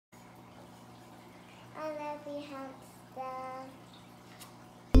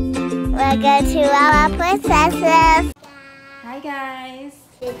Welcome to our princesses. Hi guys.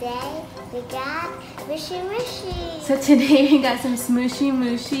 Today we got Smooshy Mushy. So today we got some Smooshy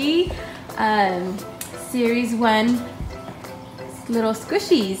Mushy Series 1 little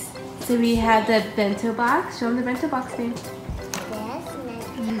squishies. So we have the bento box. Show them the bento box, babe. Yes,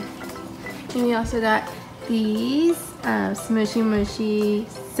 And we also got these Smooshy Mushy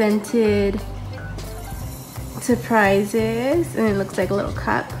scented surprises, and it looks like a little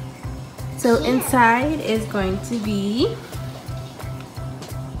cup. So inside is going to be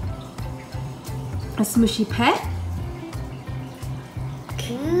a Smooshy pet,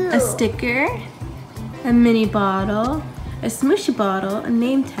 a sticker, a mini bottle, a Smooshy bottle, a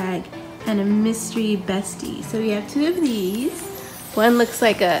name tag, and a mystery bestie. So we have 2 of these. One looks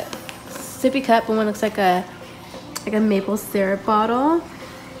like a sippy cup, and one looks like a maple syrup bottle.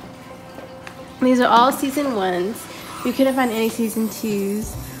 These are all season 1s. We couldn't find any season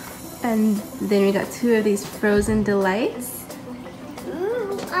 2s. And then we got 2 of these frozen delights.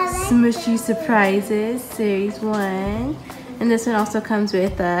 Ooh, I like Smooshy surprises, series 1. And this one also comes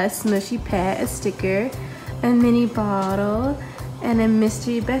with a Smooshy pet, a sticker, a mini bottle, and a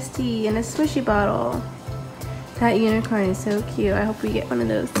mystery bestie, and a Smooshy bottle. That unicorn is so cute. I hope we get one of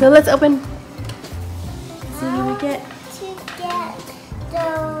those. So let's open. See what we get. to get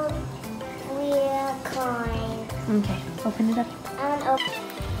the real coin. Okay, open it up. I want to open.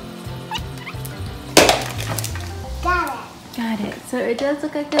 Got it. Got it. So it does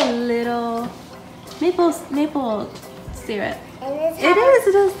look like a little maple syrup. And It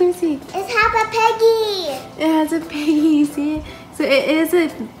is. Let me see. It's Papa Peggy. It has a piggy, see? So it is a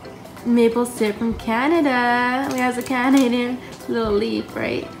maple syrup from Canada. It has a Canadian little leaf,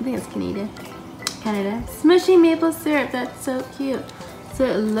 right? I think it's Canadian. Canada. Smooshy maple syrup. That's so cute. So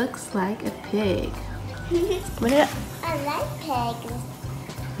it looks like a pig. What it? I like pigs.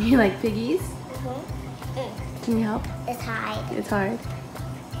 You like piggies? Can you help? It's hard. It's hard.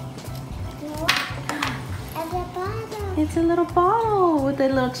 At the bottom. It's a little bottle with a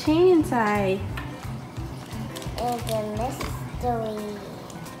little chain inside. And the mystery.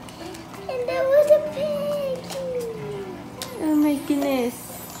 And there was a pig. Oh my goodness.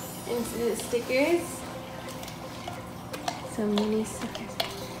 And the stickers. So many stickers.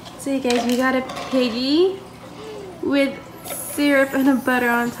 So you guys, we got a piggy with syrup and a butter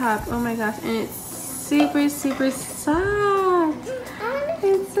on top. Oh my gosh. And it's super soft.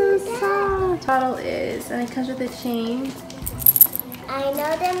 It's so soft. Bottle is, and it comes with a chain. I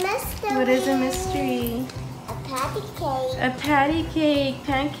know the mystery. What is a mystery? A patty cake. A patty cake.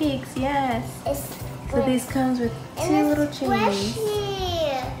 Pancakes, yes. It's So these comes with 2 little chains.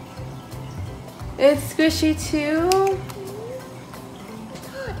 Squishy. It's squishy too.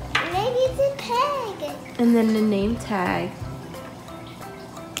 Maybe it's a pig. And then the name tag.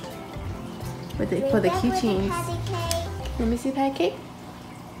 For the keychains. Let me see patty cake.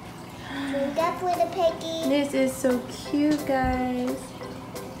 Drink up with a piggy. This is so cute, guys.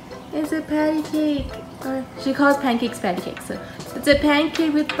 It's a patty cake. She calls pancakes patty cakes. So it's a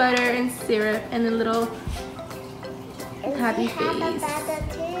pancake with butter and syrup and a little happy face.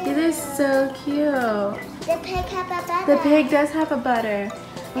 These are so cute. The pig has a butter. The pig does have a butter.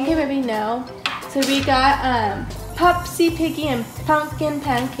 Okay, maybe no. So we got Popsy Piggy and pumpkin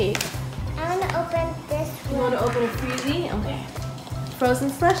pancake. I want to open this You one. want to open a freezy? Okay. Frozen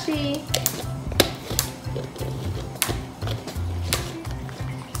slushy.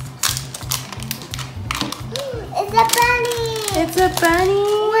 It's a bunny. It's a bunny.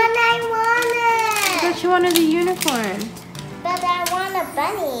 When I I want it. thought you wanted a unicorn. But I want a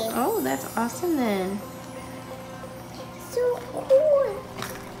bunny. Oh, that's awesome then. So cool.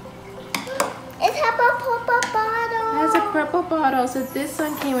 It has a purple bottle. It has a purple bottle. So this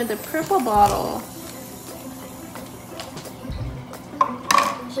one came with a purple bottle.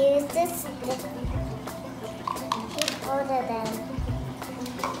 Here's this. Here's all of them.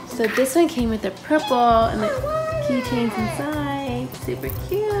 So this one came with the purple and the keychains inside. Super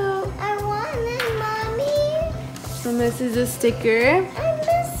cute. I want it, Mommy. So this is a sticker. I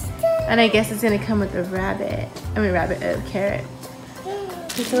missed it. And I guess it's gonna come with a rabbit. A carrot.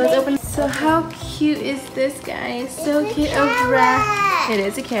 Okay, so let's open. So how cute is this, guys? So It's a cute. carrot. It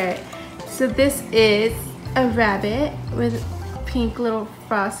is a carrot. So this is a rabbit with pink little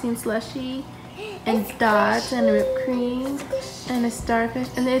frosting slushy and It's dots squishy. and whipped cream and a starfish,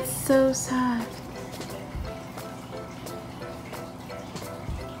 and it's so soft.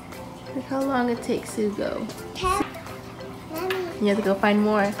 Look how long it takes to go. Mommy. You have to go find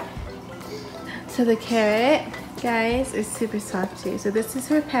more. So the carrot, guys, is super soft too. So this is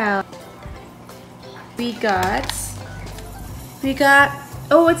her pal. we got,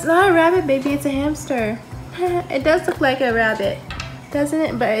 oh, it's not a rabbit, baby, it's a hamster. It does look like a rabbit, doesn't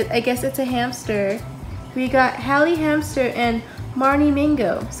it? But I guess it's a hamster. We got Hallie Hamster and Marnie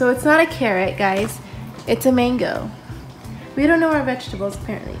Mango. So it's not a carrot, guys. It's a mango. We don't know our vegetables,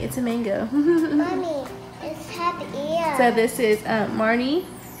 apparently. It's a mango. Mommy, it's have ears. So this is Marnie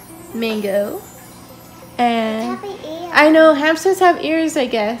Mango. And Have ears. I know hamsters have ears, I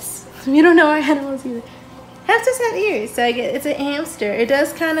guess. We don't know our animals either. Hamsters have ears, so I guess it's a hamster. It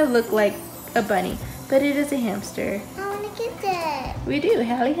does kind of look like a bunny, but it is a hamster. I want to get that. We do,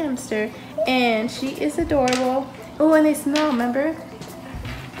 Hallie Hamster. And she is adorable. Oh, and they smell, remember?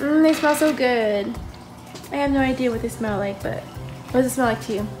 They smell so good. I have no idea what they smell like, but what does it smell like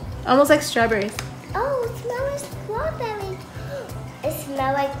to you? Almost like strawberries. Oh, it smells like strawberries. It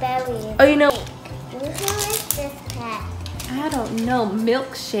smells like berries. Oh, you know. Who is this cat? I don't know.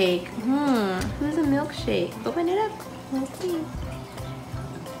 Milkshake. Who's a milkshake? Open it up. Let's see.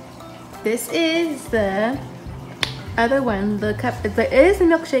 This is the other one. The cup. It is a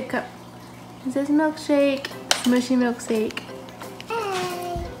milkshake cup. It says milkshake. Smooshy milkshake.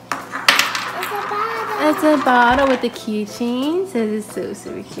 Hey. It's a bottle. It's a bottle with the keychains. It is so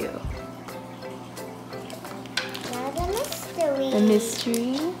super cute. Now the mystery. The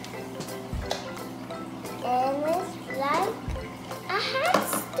mystery. And it's like a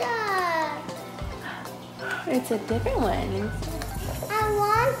hamster. It's a different one. I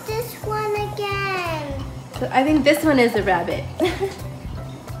want this one again. So I think this one is a rabbit.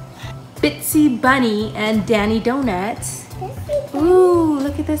 Bitsy Bunny and Danny Donuts. Ooh,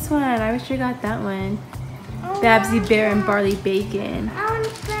 look at this one. I wish we got that one. Babsy Bear and Barley Bacon. I want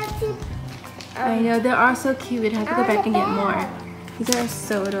Babsy. I know, they are so cute. We'd have to go back and get more. These are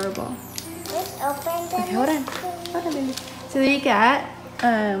so adorable. Let's open them. Okay, hold on. Hold on, baby. So we got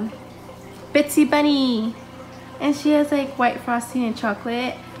Bitsy Bunny. And she has like white frosting and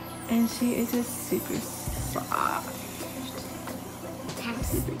chocolate. And she is just super soft.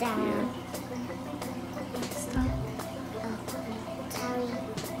 Super cute. Stop.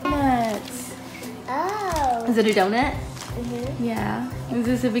 Donuts. Oh. Is it a donut? Mm-hmm. Yeah. Is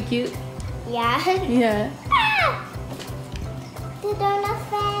this super cute? Yeah. Yeah. The donut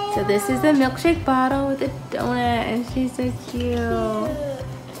face. So this is the milkshake bottle with a donut, and she's so cute.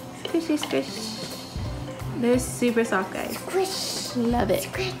 Squishy squish. They're super soft, guys. Squish. Love it.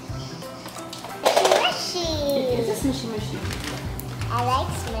 Squish. Smushy. It is a smushy mushy. I like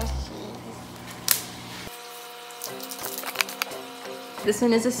smushy. This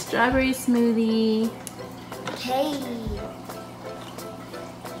one is a strawberry smoothie. Hey.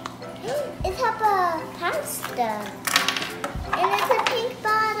 It's a pasta. And it's a pink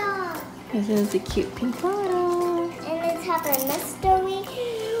bottle. This is a cute pink bottle. And it's a mystery.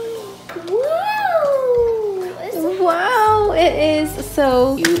 Whoa! Wow, it is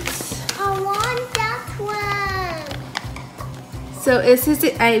so cute. I want that one. So this is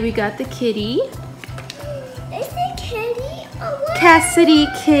it. We got the kitty. Is it kitty? Oh, what? Cassidy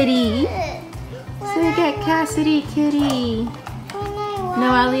kitty. When So we got I Cassidy kitty. want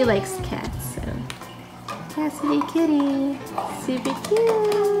Noelle likes cats, so Cassidy kitty. Super cute.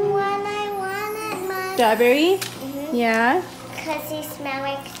 When I wanted my Strawberry? Mhm. Yeah. Because they smell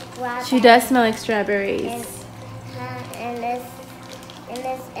like strawberry. She does smell like strawberries. And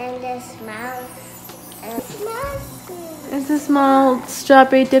this smells. And it smells good. It's a small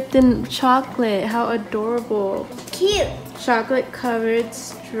strawberry dipped in chocolate. How adorable. Cute. Chocolate covered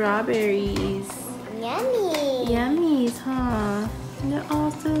strawberries. Yummy. Yummies, huh? And they're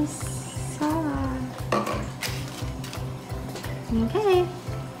all so soft. Okay.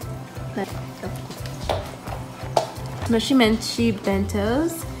 Let's go. Smooshy Mushy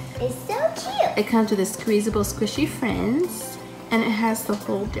Bentos. It's so cute. It comes with a squeezable squishy friends, and it has the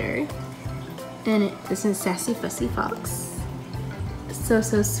holder. And this is Sassy Fussy Fox. So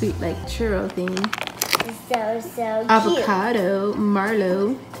sweet, like churro thing. It's so cute. Avocado,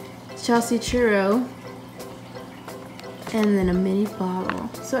 Marlowe, Chelsea churro, and then a mini bottle.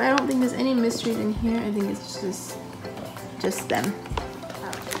 So I don't think there's any mysteries in here. I think it's just them.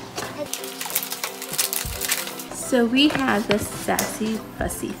 So we have the Sassy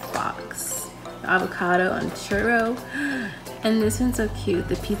Fussy Fox, the avocado and churro, and this one's so cute.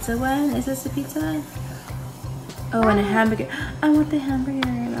 The pizza one. Is this the pizza one? Oh, and a hamburger. I want the hamburger.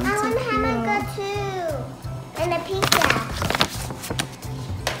 That I one's want so cute. hamburger too. And a pizza.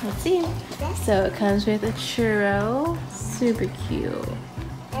 Let's see. So it comes with a churro. Super cute.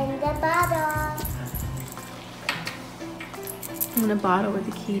 And the bottle. And a bottle with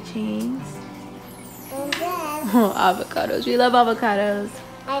the keychains. And then Oh, avocados. We love avocados.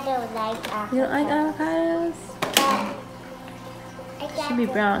 I don't like avocados. You don't like avocados? Should be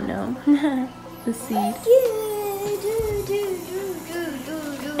brown, no? The seed.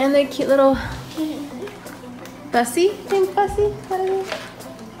 And they're cute little fussy? Think fussy? What is it?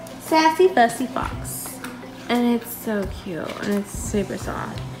 Sassy Fussy Fox. And it's so cute. And it's super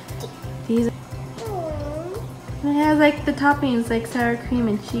soft. These are, and it has like the toppings like sour cream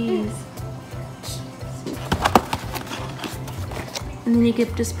and cheese. And then you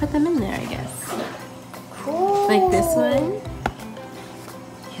could just put them in there, I guess. Cool. Like this one.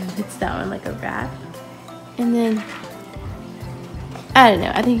 Yeah, it's that one like a wrap. And then, I don't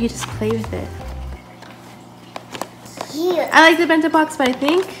know, I think you just play with it. Cute. I like the bento box, but I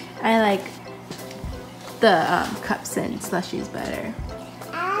think I like the cups and slushies better.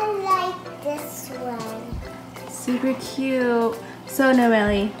 I like this one. Super cute. So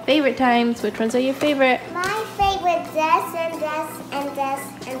Noelle, favorite times. Which ones are your favorite? My favorite this and this and this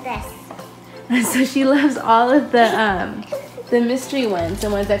and this. So she loves all of the mystery ones. The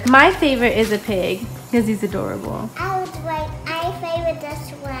ones that my favorite is a pig because he's adorable. I would like. I favorite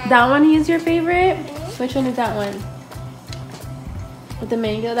this one. That one is your favorite? Which one is that one? With the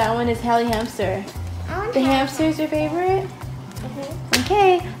mango. That one is Hallie Hamster. The hamster is your favorite?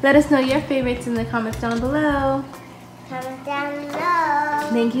 Okay, let us know your favorites in the comments down below. Comment down below.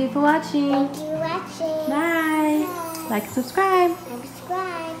 Thank you for watching. Thank you for watching. Bye. Bye. Like and subscribe. And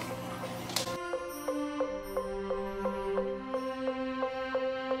subscribe.